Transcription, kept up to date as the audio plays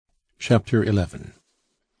Chapter 11.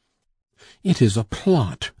 "It is a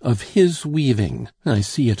plot of his weaving, I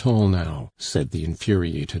see it all now," said the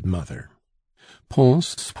infuriated mother. Pons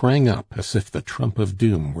sprang up as if the trump of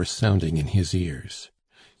doom were sounding in his ears.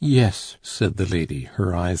 "Yes," said the lady,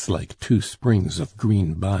 her eyes like two springs of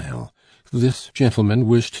green bile, "this gentleman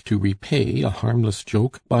wished to repay a harmless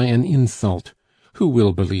joke by an insult. Who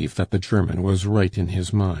will believe that the German was right in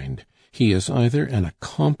his mind? He is either an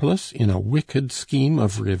accomplice in a wicked scheme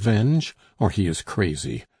of revenge, or he is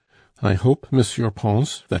crazy. I hope, Monsieur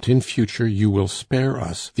Pons, that in future you will spare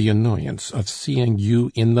us the annoyance of seeing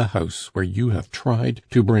you in the house where you have tried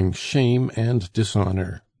to bring shame and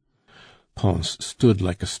dishonor." Pons stood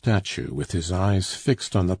like a statue, with his eyes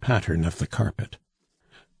fixed on the pattern of the carpet.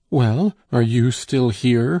 "Well, are you still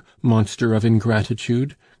here, monster of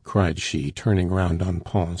ingratitude?" cried she, turning round on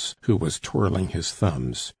Pons, who was twirling his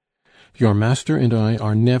thumbs. "Your master and I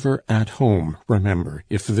are never at home, remember,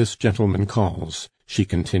 if this gentleman calls," she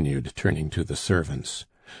continued, turning to the servants.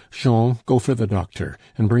 "Jean, go for the doctor,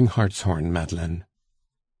 and bring hartshorn, Madeleine."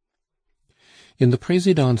 In the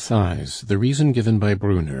Presidente's eyes, the reason given by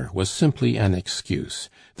Brunner was simply an excuse;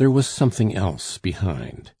 there was something else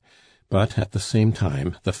behind. But, at the same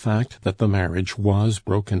time, the fact that the marriage was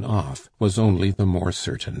broken off was only the more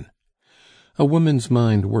certain. A woman's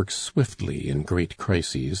mind works swiftly in great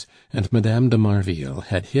crises, and Mme. de Marville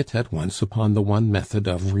had hit at once upon the one method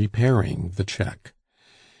of repairing the check.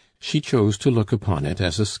 She chose to look upon it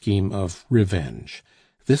as a scheme of revenge.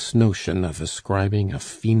 This notion of ascribing a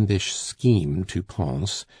fiendish scheme to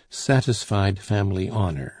Pons satisfied family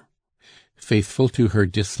honor. Faithful to her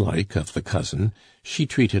dislike of the cousin, she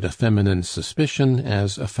treated a feminine suspicion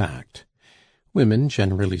as a fact. Women,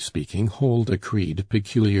 generally speaking, hold a creed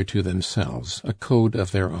peculiar to themselves, a code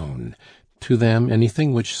of their own. To them,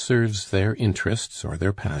 anything which serves their interests or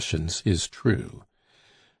their passions is true.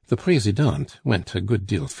 The Presidente went a good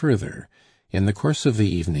deal further. In the course of the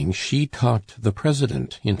evening she talked the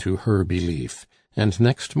President into her belief, and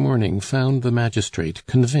next morning found the magistrate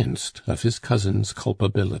convinced of his cousin's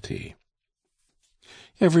culpability.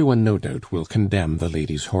 Every one, no doubt, will condemn the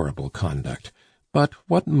lady's horrible conduct. But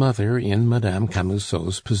what mother in Madame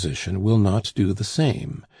Camusot's position will not do the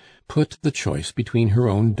same? Put the choice between her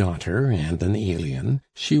own daughter and an alien,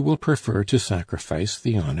 she will prefer to sacrifice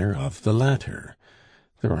the honor of the latter.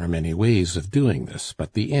 There are many ways of doing this,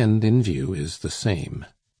 but the end in view is the same.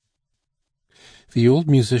 The old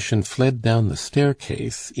musician fled down the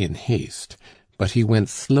staircase in haste, but he went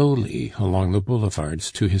slowly along the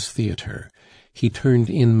boulevards to his theatre. He turned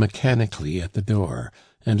in mechanically at the door,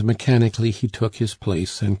 and mechanically he took his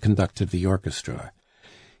place and conducted the orchestra.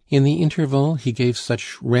 In the interval he gave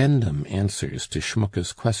such random answers to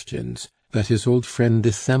Schmucke's questions that his old friend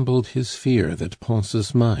dissembled his fear that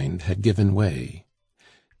Pons's mind had given way.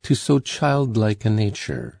 To so childlike a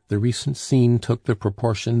nature, the recent scene took the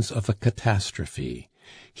proportions of a catastrophe.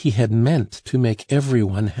 He had meant to make every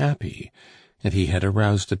one happy, and he had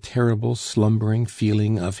aroused a terrible slumbering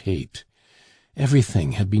feeling of hate.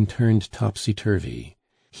 Everything had been turned topsy-turvy.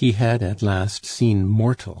 He had at last seen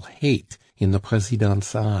mortal hate in the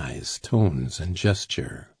Presidente's eyes, tones, and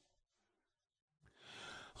gesture.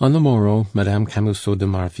 On the morrow, Mme. Camusot de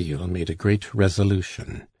Marville made a great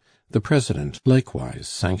resolution. The President likewise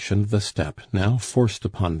sanctioned the step now forced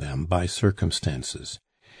upon them by circumstances.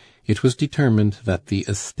 It was determined that the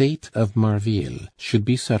estate of Marville should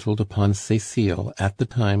be settled upon Cecile at the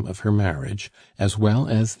time of her marriage, as well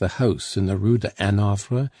as the house in the Rue de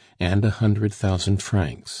Hanovre and 100,000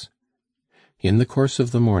 francs. In the course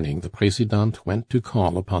of the morning the Presidente went to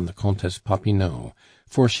call upon the Comtesse Popinot,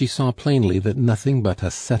 for she saw plainly that nothing but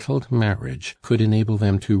a settled marriage could enable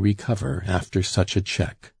them to recover after such a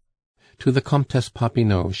check. To the Comtesse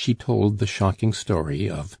Popinot she told the shocking story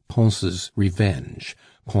of Pons's revenge,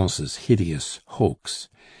 Pons's hideous hoax.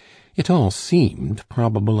 It all seemed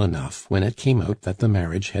probable enough when it came out that the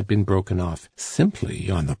marriage had been broken off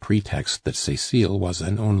simply on the pretext that Cecile was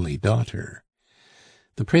an only daughter.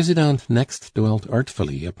 The Presidente next dwelt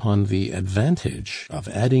artfully upon the advantage of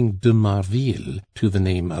adding de Marville to the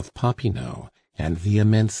name of Popinot, and the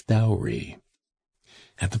immense dowry.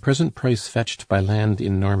 At the present price fetched by land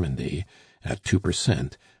in Normandy, at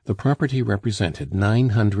 2%, the property represented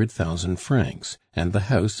 900,000 francs, and the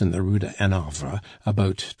house in the Rue de Hanovre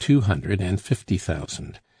about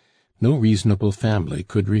 250,000. No reasonable family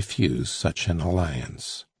could refuse such an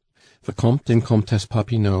alliance. The Comte and Comtesse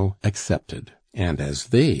Popinot accepted, and as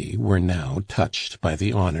they were now touched by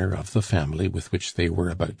the honor of the family with which they were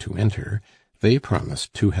about to enter, they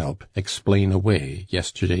promised to help explain away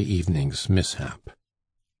yesterday evening's mishap.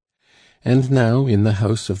 And now, in the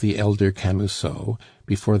house of the elder Camusot,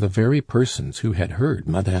 before the very persons who had heard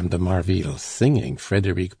Mme. de Marville singing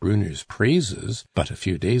Frederic Brunner's praises but a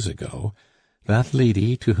few days ago, that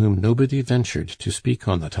lady, to whom nobody ventured to speak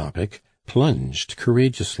on the topic, plunged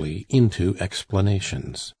courageously into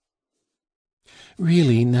explanations.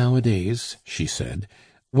 "Really, nowadays," she said,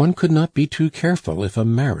 "one could not be too careful if a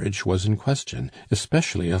marriage was in question,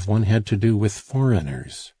 especially if one had to do with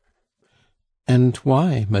foreigners." "And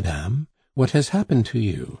why, madame? What has happened to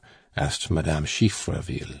you?" asked Mme.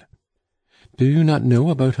 Chiffreville. "Do you not know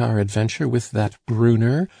about our adventure with that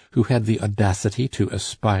Brunner, who had the audacity to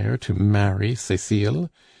aspire to marry Cecile?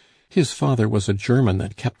 His father was a German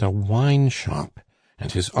that kept a wine shop,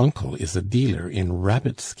 and his uncle is a dealer in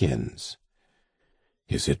rabbit skins."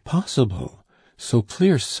 "Is it possible? So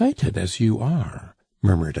clear-sighted as you are,"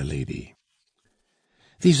 murmured a lady.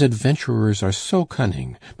 "These adventurers are so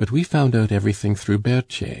cunning, but we found out everything through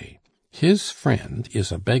Berthier. His friend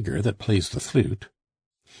is a beggar that plays the flute.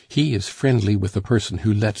 He is friendly with a person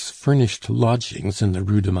who lets furnished lodgings in the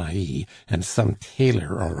Rue de Mailly, and some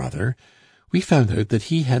tailor or other. We found out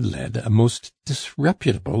that he had led a most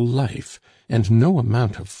disreputable life, and no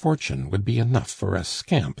amount of fortune would be enough for a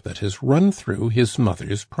scamp that has run through his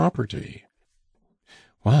mother's property."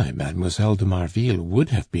 "Why, Mademoiselle de Marville would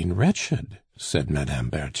have been wretched," said Madame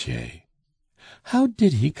Berthier. "How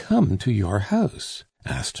did he come to your house?"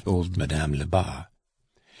 asked old Madame Lebas.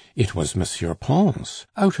 "It was Monsieur Pons,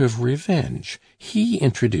 out of revenge. He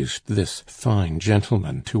introduced this fine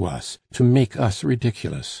gentleman to us, to make us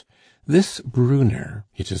ridiculous. This Brunner,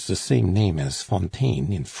 it is the same name as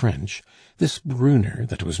Fontaine in French, this Brunner,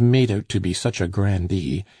 that was made out to be such a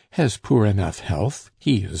grandee, has poor enough health,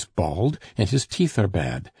 he is bald, and his teeth are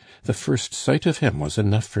bad. The first sight of him was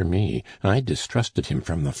enough for me. I distrusted him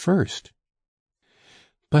from the first."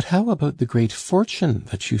 "But how about the great fortune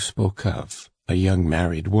that you spoke of?" a young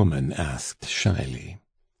married woman asked shyly.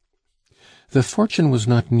 "The fortune was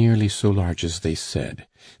not nearly so large as they said.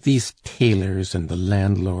 These tailors and the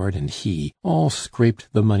landlord and he all scraped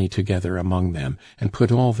the money together among them, and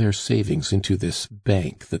put all their savings into this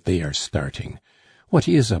bank that they are starting. What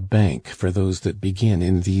is a bank for those that begin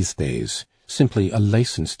in these days? Simply a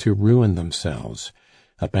license to ruin themselves.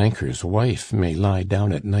 A banker's wife may lie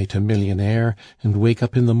down at night a millionaire, and wake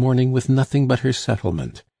up in the morning with nothing but her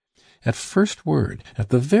settlement. At first word, at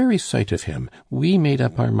the very sight of him, we made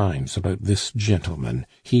up our minds about this gentleman.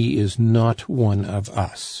 He is not one of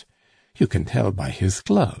us. You can tell by his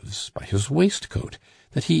gloves, by his waistcoat,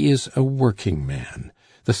 that he is a working man,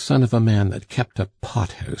 the son of a man that kept a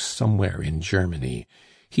pothouse somewhere in Germany.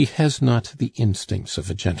 He has not the instincts of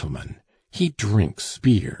a gentleman. He drinks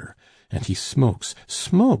beer, and he smokes.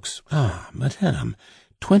 Ah, madame,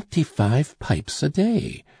 25 pipes a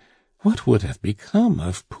day! What would have become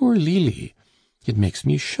of poor Lili? It makes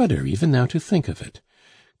me shudder even now to think of it.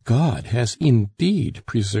 God has indeed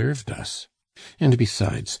preserved us. And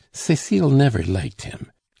besides, Cecile never liked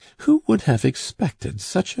him. Who would have expected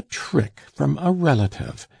such a trick from a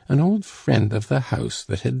relative, an old friend of the house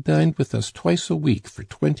that had dined with us twice a week for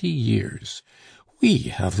 20 years? We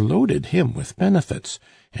have loaded him with benefits,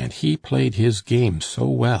 and he played his game so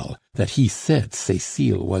well that he said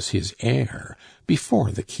Cecile was his heir,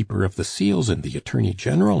 before the Keeper of the Seals and the Attorney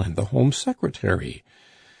General and the Home Secretary.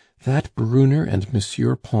 That Brunner and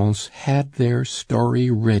Monsieur Pons had their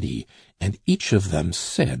story ready, and each of them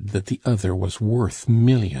said that the other was worth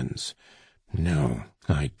millions. No,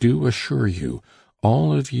 I do assure you,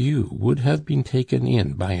 all of you would have been taken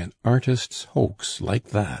in by an artist's hoax like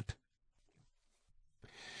that."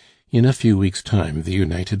 In a few weeks' time the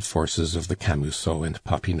united forces of the Camusot and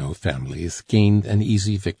Popinot families gained an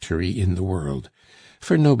easy victory in the world,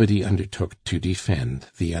 for nobody undertook to defend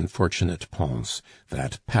the unfortunate Pons,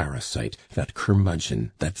 that parasite, that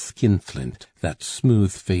curmudgeon, that skinflint, that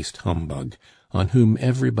smooth-faced humbug, on whom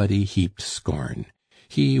everybody heaped scorn.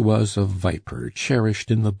 He was a viper cherished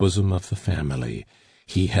in the bosom of the family.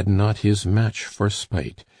 He had not his match for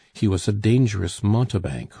spite. He was a dangerous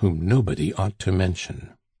mountebank whom nobody ought to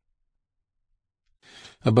mention.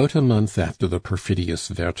 About a month after the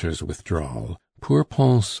perfidious Werther's withdrawal, poor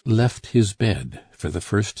Pons left his bed for the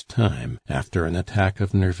first time after an attack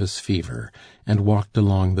of nervous fever, and walked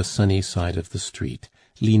along the sunny side of the street,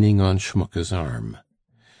 leaning on Schmucke's arm.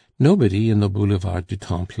 Nobody in the Boulevard du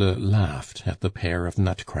Temple laughed at the pair of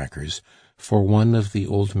nutcrackers, for one of the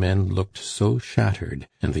old men looked so shattered,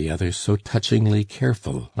 and the other so touchingly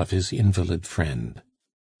careful of his invalid friend.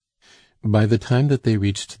 By the time that they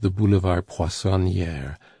reached the Boulevard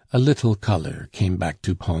Poissonniere, a little color came back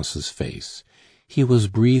to Pons's face. He was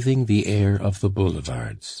breathing the air of the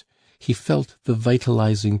boulevards. He felt the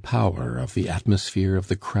vitalizing power of the atmosphere of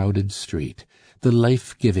the crowded street, the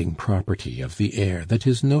life-giving property of the air that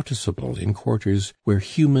is noticeable in quarters where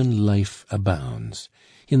human life abounds.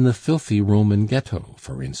 In the filthy Roman ghetto,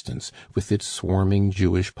 for instance, with its swarming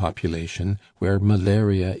Jewish population, where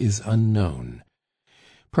malaria is unknown.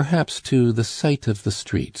 Perhaps, too, the sight of the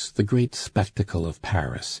streets, the great spectacle of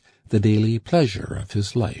Paris, the daily pleasure of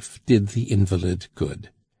his life, did the invalid good.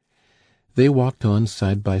 They walked on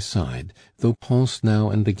side by side, though Pons now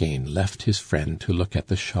and again left his friend to look at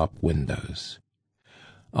the shop windows.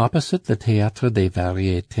 Opposite the Théâtre des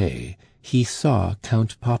Variétés, he saw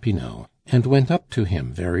Count Popinot, and went up to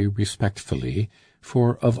him very respectfully,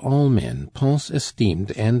 for of all men Pons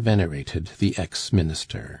esteemed and venerated the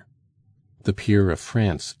ex-minister. The peer of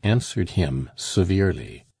France answered him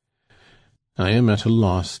severely. "I am at a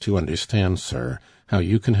loss to understand, sir, how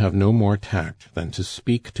you can have no more tact than to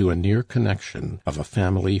speak to a near connection of a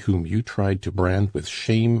family whom you tried to brand with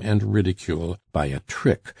shame and ridicule by a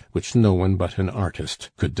trick which no one but an artist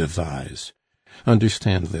could devise.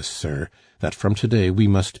 Understand this, sir, that from to-day we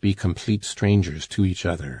must be complete strangers to each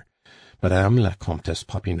other. Madame la Comtesse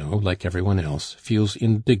Popinot, like everyone else, feels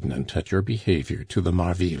indignant at your behavior to the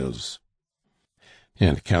Marvilles."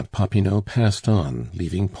 And Count Popinot passed on,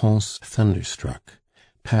 leaving Pons thunderstruck.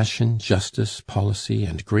 Passion, justice, policy,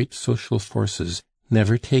 and great social forces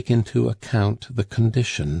never take into account the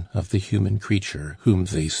condition of the human creature whom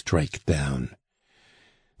they strike down.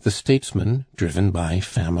 The statesman, driven by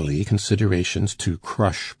family considerations to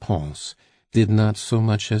crush Pons, did not so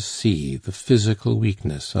much as see the physical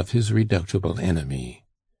weakness of his redoubtable enemy.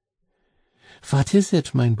 "What is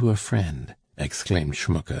it, mein poor friend?" exclaimed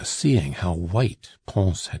Schmucke, seeing how white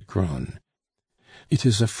Pons had grown. "It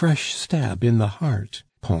is a fresh stab in the heart,"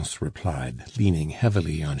 Pons replied, leaning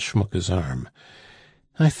heavily on Schmucke's arm.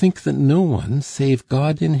 "I think that no one, save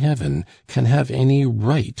God in heaven, can have any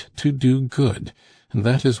right to do good, and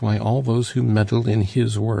that is why all those who meddle in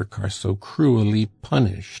his work are so cruelly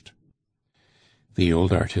punished." The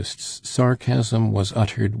old artist's sarcasm was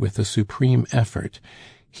uttered with a supreme effort.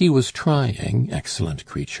 He was trying, excellent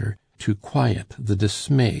creature, to quiet the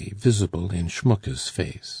dismay visible in Schmucke's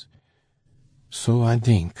face. "So I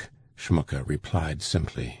think," Schmucke replied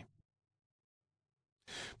simply.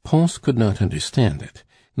 Pons could not understand it.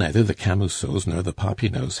 Neither the Camusots nor the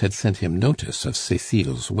Popinots had sent him notice of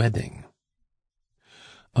Cecile's wedding.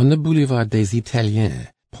 On the Boulevard des Italiens,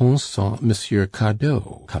 Pons saw Monsieur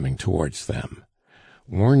Cardot coming towards them.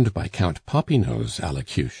 Warned by Count Popinot's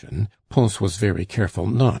allocution, Pons was very careful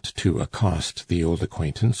not to accost the old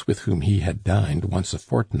acquaintance with whom he had dined once a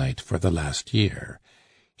fortnight for the last year.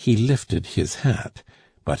 He lifted his hat,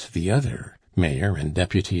 but the other, mayor and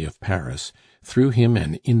deputy of Paris, threw him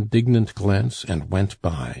an indignant glance and went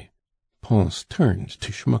by. Pons turned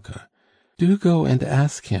to Schmucke. "Do go and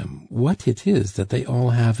ask him what it is that they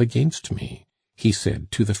all have against me," he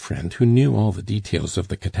said to the friend who knew all the details of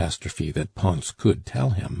the catastrophe that Pons could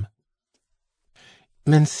tell him.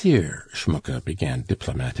 "Monsieur," Schmucke began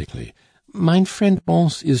diplomatically, "mein friend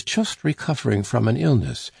Pons is just recovering from an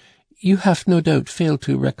illness. You have no doubt failed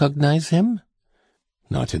to recognize him?"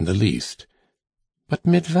 "Not in the least." "But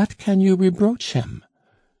mit what can you reproach him?"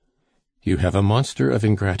 "You have a monster of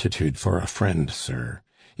ingratitude for a friend, sir.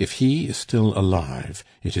 If he is still alive,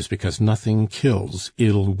 it is because nothing kills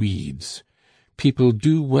ill weeds. People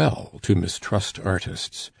do well to mistrust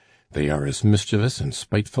artists. They are as mischievous and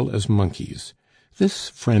spiteful as monkeys. This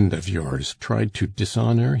friend of yours tried to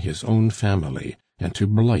dishonor his own family and to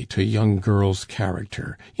blight a young girl's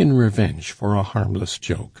character in revenge for a harmless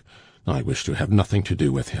joke. I wish to have nothing to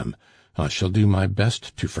do with him. I shall do my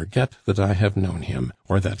best to forget that I have known him,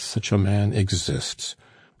 or that such a man exists.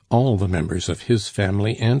 All the members of his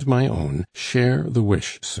family and my own share the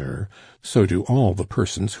wish, sir. So do all the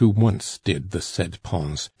persons who once did the said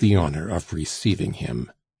Pons the honor of receiving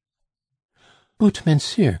him." "But,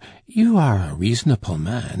 monsieur, you are a reasonable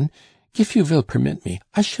man. If you will permit me,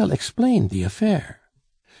 I shall explain the affair."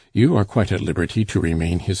 "You are quite at liberty to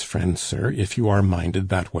remain his friend, sir, if you are minded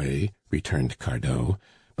that way," returned Cardot.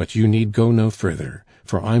 "But you need go no further,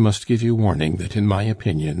 for I must give you warning that, in my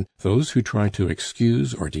opinion, those who try to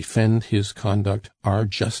excuse or defend his conduct are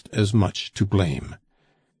just as much to blame."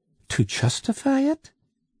 "To justify it?"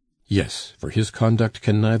 "Yes, for his conduct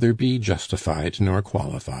can neither be justified nor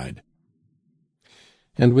qualified."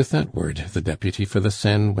 And with that word the deputy for the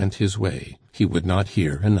Seine went his way. He would not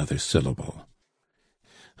hear another syllable.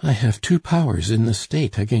 "I have two powers in the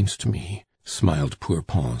state against me," smiled poor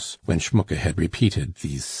Pons, when Schmucke had repeated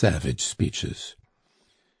these savage speeches.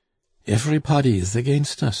 "Everybody is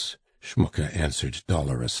against us," Schmucke answered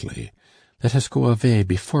dolorously. Let us go away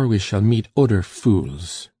before we shall meet oder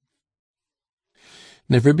fools."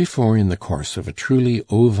 Never before in the course of a truly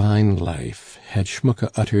ovine life had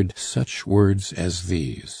Schmucke uttered such words as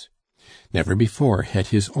these. Never before had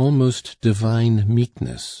his almost divine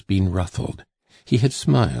meekness been ruffled. He had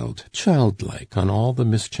smiled, childlike, on all the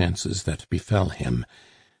mischances that befell him,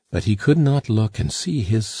 but he could not look and see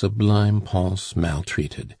his sublime Pons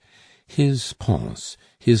maltreated. His Pons,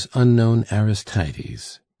 his unknown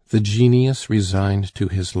Aristides, the genius resigned to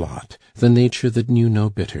his lot, the nature that knew no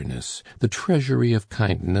bitterness, the treasury of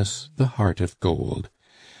kindness, the heart of gold.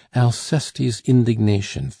 Alceste's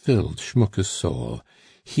indignation filled Schmucke's soul.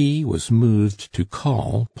 He was moved to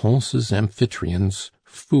call Pons's amphitryons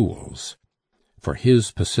fools. For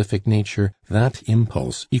his pacific nature, that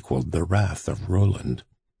impulse equaled the wrath of Roland.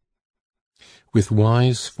 With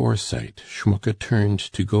wise foresight, Schmucke turned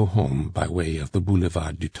to go home by way of the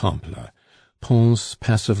Boulevard du Temple, Pons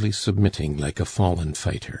passively submitting like a fallen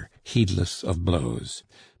fighter, heedless of blows.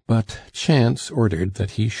 But chance ordered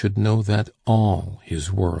that he should know that all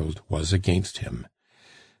his world was against him.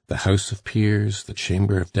 The House of Peers, the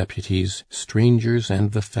Chamber of Deputies, strangers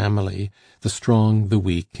and the family, the strong, the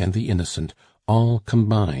weak, and the innocent, all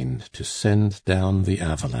combined to send down the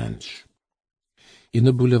avalanche. In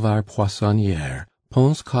the Boulevard Poissonniere,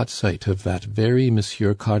 Pons caught sight of that very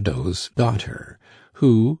Monsieur Cardot's daughter,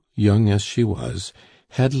 who, young as she was,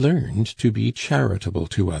 had learned to be charitable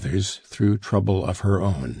to others through trouble of her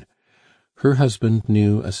own. Her husband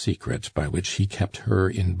knew a secret by which he kept her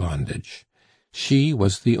in bondage. She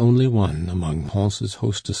was the only one among Pons's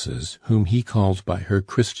hostesses whom he called by her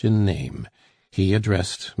Christian name. He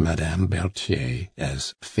addressed Madame Berthier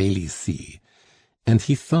as Félicie, and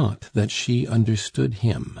he thought that she understood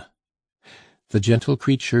him. The gentle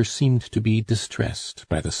creature seemed to be distressed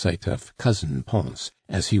by the sight of Cousin Pons,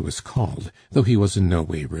 as he was called, though he was in no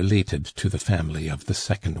way related to the family of the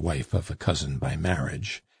second wife of a cousin by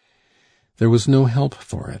marriage. There was no help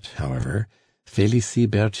for it, however. Félicie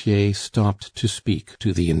Berthier stopped to speak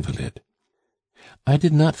to the invalid. "I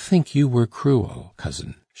did not think you were cruel,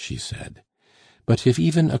 cousin," she said. "But if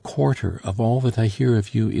even a quarter of all that I hear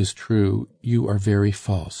of you is true, you are very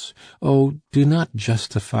false. Oh, do not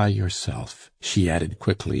justify yourself," she added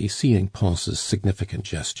quickly, seeing Pons's significant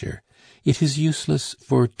gesture. "It is useless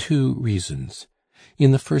for two reasons.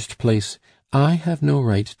 In the first place, I have no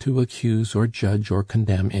right to accuse or judge or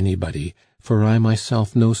condemn anybody, for I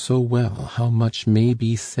myself know so well how much may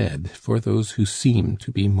be said for those who seem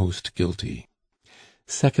to be most guilty.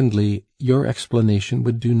 Secondly, your explanation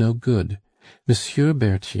would do no good. Monsieur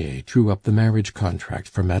Berthier drew up the marriage contract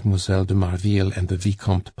for Mademoiselle de Marville and the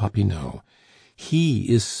Vicomte Popinot. He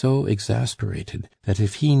is so exasperated that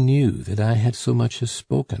if he knew that I had so much as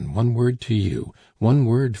spoken one word to you, one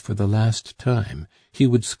word for the last time, he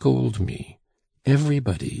would scold me.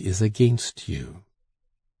 Everybody is against you."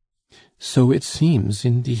 "So it seems,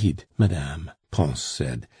 indeed, madame," Pons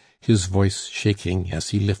said, his voice shaking as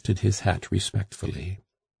he lifted his hat respectfully.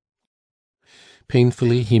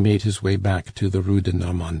 Painfully he made his way back to the Rue de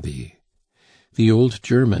Normandie. The old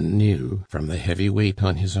German knew, from the heavy weight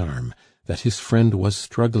on his arm, that his friend was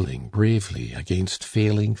struggling bravely against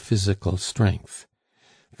failing physical strength.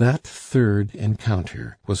 That third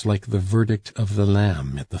encounter was like the verdict of the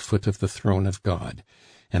Lamb at the foot of the throne of God,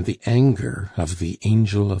 and the anger of the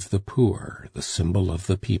angel of the poor, the symbol of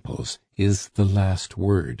the peoples, is the last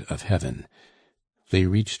word of heaven. They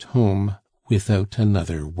reached home without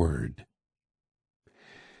another word.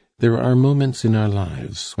 There are moments in our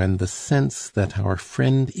lives when the sense that our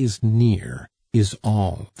friend is near is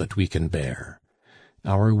all that we can bear.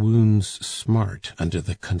 Our wounds smart under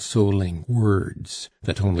the consoling words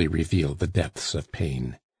that only reveal the depths of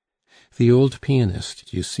pain. The old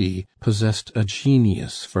pianist, you see, possessed a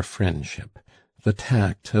genius for friendship, the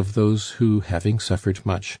tact of those who, having suffered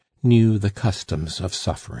much, knew the customs of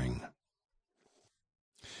suffering.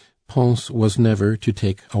 Pons was never to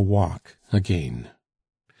take a walk again.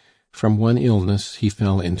 From one illness he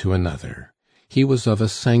fell into another. He was of a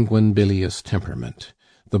sanguine bilious temperament.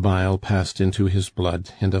 The bile passed into his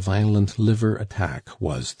blood, and a violent liver attack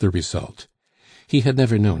was the result. He had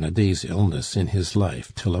never known a day's illness in his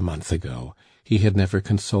life till a month ago. He had never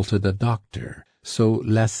consulted a doctor, so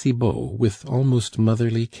La Cibot, with almost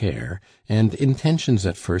motherly care, and intentions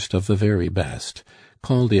at first of the very best,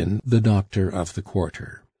 called in the doctor of the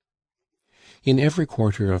quarter. In every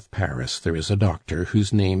quarter of Paris there is a doctor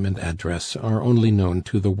whose name and address are only known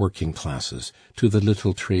to the working classes, to the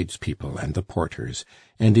little tradespeople and the porters,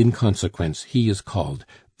 and in consequence he is called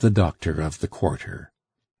the doctor of the quarter.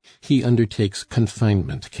 He undertakes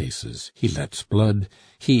confinement cases, he lets blood,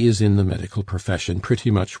 he is in the medical profession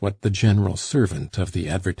pretty much what the general servant of the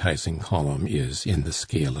advertising column is in the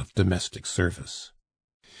scale of domestic service.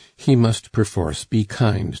 He must perforce be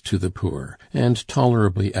kind to the poor, and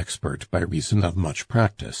tolerably expert by reason of much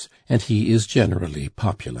practice, and he is generally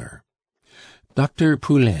popular. Dr.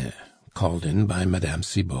 Poulain, called in by Mme.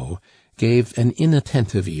 Cibot, gave an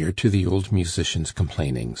inattentive ear to the old musician's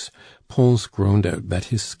complainings. Pons groaned out that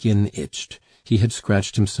his skin itched. He had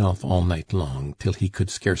scratched himself all night long, till he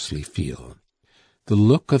could scarcely feel. The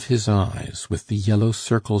look of his eyes, with the yellow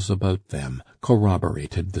circles about them,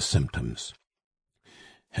 corroborated the symptoms.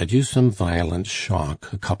 "Had you some violent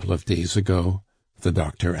shock a couple of days ago?" the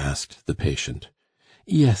doctor asked the patient.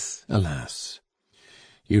 "Yes, alas."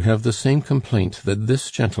 "You have the same complaint that this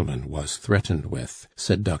gentleman was threatened with,"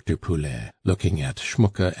 said Dr. Poulain, looking at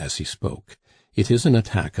Schmucke as he spoke. "It is an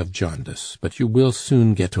attack of jaundice, but you will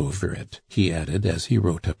soon get over it," he added as he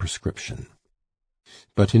wrote a prescription.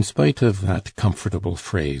 But in spite of that comfortable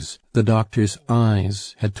phrase, the doctor's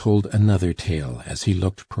eyes had told another tale as he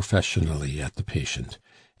looked professionally at the patient,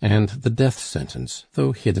 and the death sentence,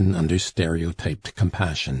 though hidden under stereotyped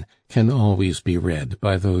compassion, can always be read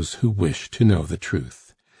by those who wish to know the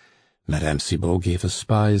truth. Mme. Cibot gave a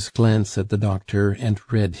spy's glance at the doctor and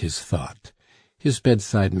read his thought. His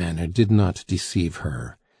bedside manner did not deceive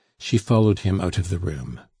her. She followed him out of the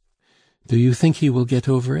room. "Do you think he will get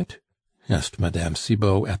over it?" asked Mme.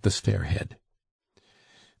 Cibot at the stairhead.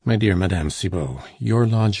 "My dear Mme. Cibot, your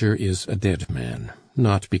lodger is a dead man,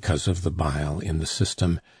 not because of the bile in the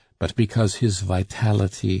system, but because his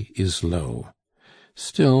vitality is low.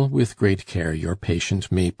 Still, with great care, your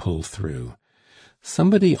patient may pull through.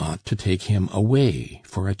 Somebody ought to take him away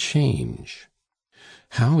for a change."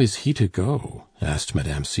 "How is he to go?" asked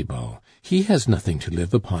Mme. Cibot. "He has nothing to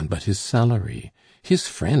live upon but his salary. His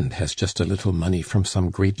friend has just a little money from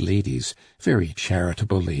some great ladies, very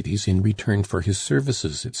charitable ladies, in return for his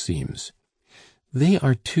services, it seems. They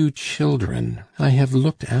are 2 children. I have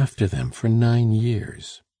looked after them for 9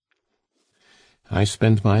 years. I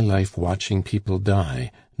spend my life watching people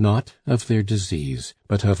die, not of their disease,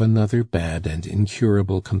 but of another bad and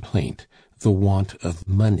incurable complaint, the want of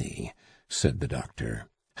money," said the doctor.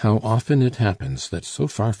 "How often it happens that so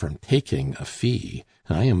far from taking a fee,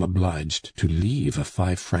 I am obliged to leave a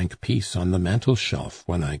 5-franc piece on the mantel-shelf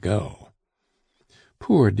when I go."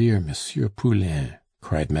 "Poor dear Monsieur Poulain!"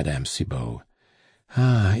 cried Mme. Cibot.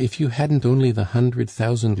 "Ah, if you hadn't only the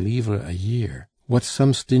 100,000 livres a year, what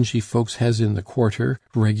some stingy folks has in the quarter,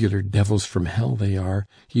 regular devils from hell they are,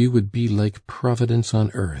 you would be like Providence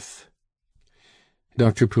on earth."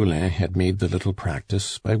 Dr. Poulain had made the little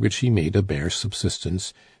practice by which he made a bare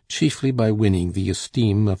subsistence, chiefly by winning the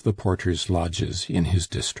esteem of the porters' lodges in his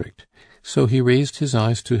district. So he raised his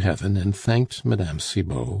eyes to heaven and thanked Mme.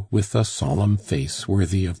 Cibot with a solemn face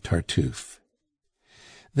worthy of Tartuffe.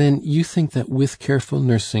 "Then you think that with careful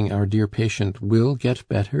nursing our dear patient will get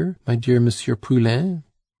better, my dear Monsieur Poulain?"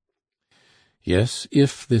 "Yes,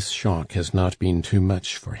 if this shock has not been too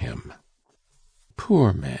much for him."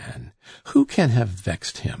 "Poor man! Who can have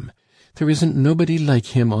vexed him? There isn't nobody like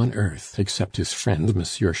him on earth, except his friend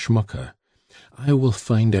Monsieur Schmucke. I will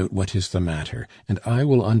find out what is the matter, and I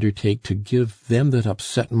will undertake to give them that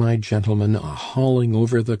upset my gentleman a hauling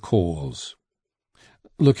over the coals."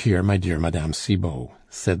 "Look here, my dear Mme. Cibot,"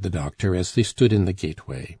 said the doctor as they stood in the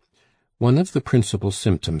gateway. "One of the principal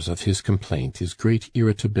symptoms of his complaint is great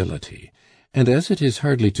irritability, and as it is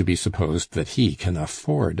hardly to be supposed that he can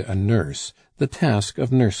afford a nurse, the task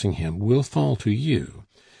of nursing him will fall to you.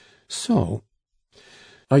 So—"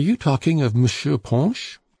 "Are you talking of Monsieur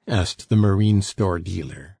Ponche?" asked the marine store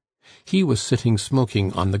dealer. He was sitting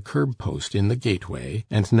smoking on the curb post in the gateway,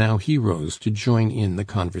 and now he rose to join in the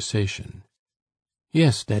conversation.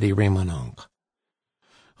 "Yes, Daddy Remonencq."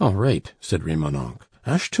 "All right," said Remonencq.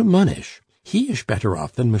 "Ash to Monish. He ish better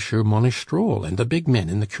off than Monsieur Monistrol and the big men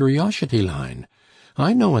in the curiosity line.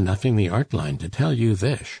 I know enough in the art line to tell you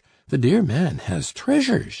this: the dear man has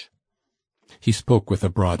treasures." He spoke with a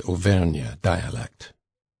broad Auvergne dialect.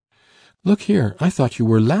 "Look here, I thought you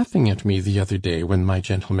were laughing at me the other day when my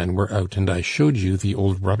gentlemen were out and I showed you the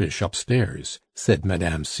old rubbish upstairs," said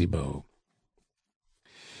Mme. Cibot.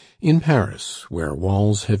 In Paris, where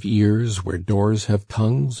walls have ears, where doors have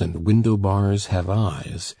tongues, and window bars have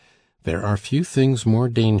eyes, there are few things more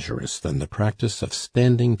dangerous than the practice of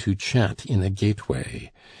standing to chat in a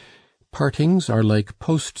gateway. Partings are like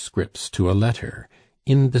postscripts to a letter,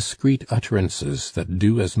 indiscreet utterances that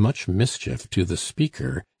do as much mischief to the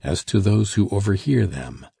speaker as to those who overhear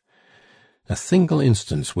them. A single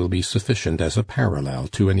instance will be sufficient as a parallel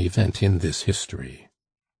to an event in this history.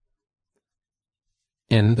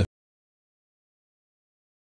 End